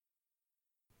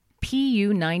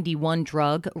PU91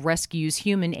 drug rescues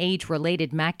human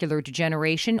age-related macular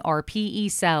degeneration RPE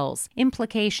cells.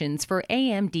 Implications for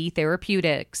AMD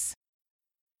therapeutics.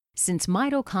 Since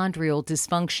mitochondrial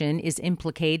dysfunction is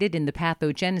implicated in the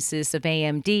pathogenesis of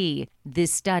AMD,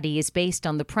 this study is based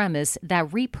on the premise that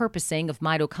repurposing of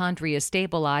mitochondria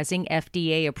stabilizing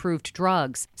FDA-approved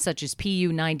drugs, such as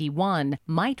PU91,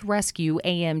 might rescue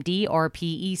AMD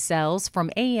RPE cells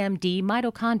from AMD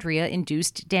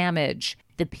mitochondria-induced damage.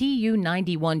 The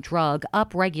PU91 drug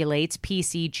upregulates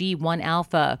PCG1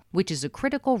 alpha, which is a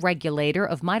critical regulator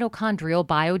of mitochondrial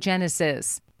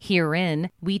biogenesis. Herein,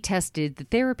 we tested the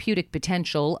therapeutic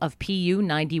potential of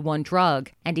PU91 drug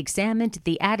and examined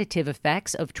the additive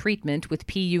effects of treatment with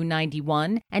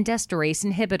PU91 and esterase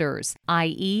inhibitors,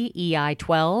 i.e.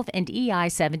 EI12 and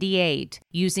EI78,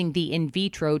 using the in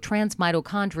vitro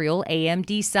transmitochondrial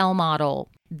AMD cell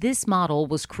model. This model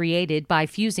was created by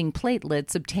fusing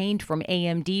platelets obtained from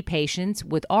AMD patients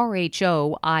with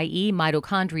RHO, i.e.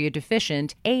 mitochondria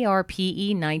deficient,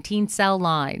 ARPE19 cell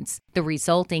lines. The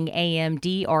resulting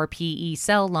AMD RPE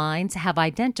cell lines have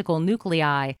identical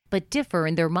nuclei, but differ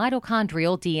in their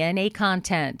mitochondrial DNA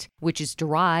content, which is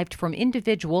derived from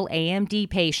individual AMD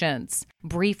patients.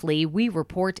 Briefly, we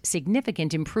report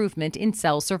significant improvement in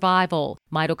cell survival,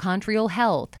 mitochondrial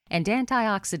health, and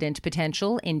antioxidant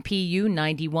potential in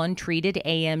PU91-treated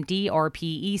AMD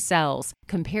RPE cells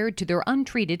compared to their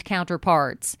untreated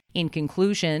counterparts. In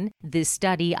conclusion, this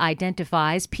study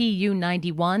identifies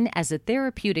PU91 as a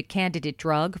therapeutic candidate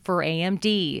drug for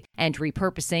AMD, and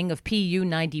repurposing of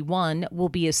PU91 will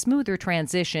be a smoother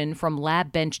transition from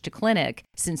lab bench to clinic,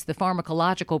 since the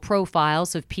pharmacological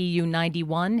profiles of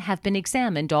PU91 have been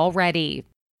examined already.